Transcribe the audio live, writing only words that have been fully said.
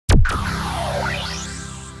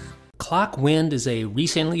ClockWind is a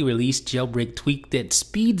recently released jailbreak tweak that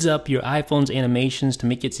speeds up your iPhone's animations to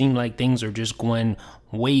make it seem like things are just going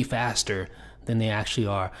way faster than they actually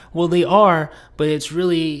are. Well, they are, but it's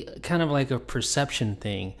really kind of like a perception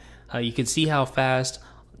thing. You can see how fast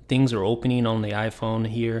things are opening on the iPhone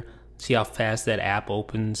here. See how fast that app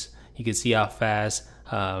opens. You can see how fast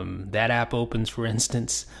that app opens, for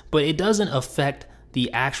instance. But it doesn't affect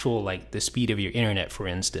the actual, like the speed of your internet, for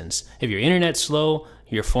instance. If your internet's slow,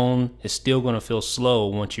 your phone is still going to feel slow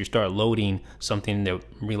once you start loading something that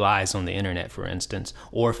relies on the internet, for instance.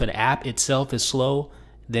 Or if an app itself is slow,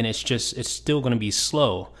 then it's still going to be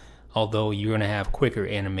slow, although you're going to have quicker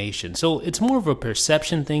animation. So it's more of a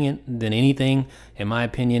perception thing than anything, in my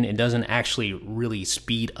opinion. It doesn't actually really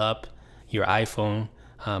speed up your iPhone,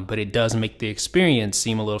 but it does make the experience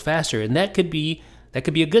seem a little faster. And that could be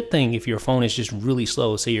a good thing if your phone is just really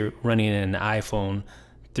slow. Say you're running an iPhone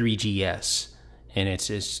 3GS and it's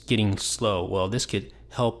just getting slow. Well, this could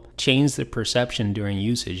help change the perception during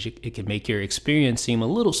usage. It could make your experience seem a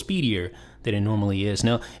little speedier than it normally is.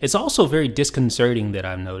 Now, it's also very disconcerting that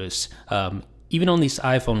I've noticed. Even on this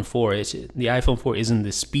iPhone 4, the iPhone 4 isn't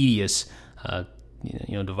the speediest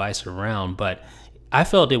device around, but I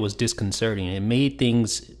felt it was disconcerting.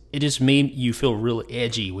 It just made you feel real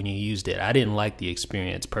edgy when you used it. I didn't like the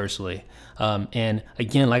experience personally. And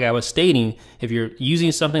again, like I was stating, if you're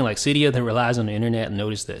using something like Cydia that relies on the internet,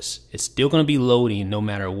 notice this. It's still going to be loading no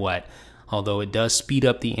matter what. Although it does speed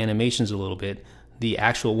up the animations a little bit,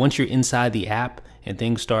 once you're inside the app and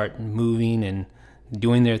things start moving and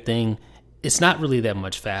doing their thing, it's not really that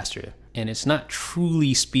much faster. And it's not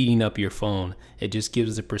truly speeding up your phone. It just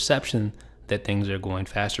gives the perception that things are going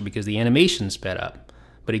faster because the animation sped up.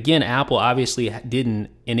 But again, Apple obviously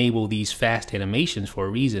didn't enable these fast animations for a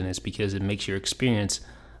reason. It's because it makes your experience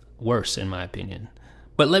worse, in my opinion.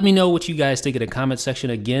 But let me know what you guys think in the comment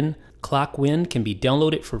section. Again, ClockWind can be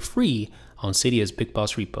downloaded for free on Cydia's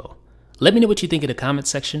BigBoss repo. Let me know what you think in the comment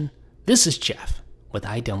section. This is Jeff with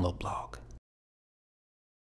iDownload Blog.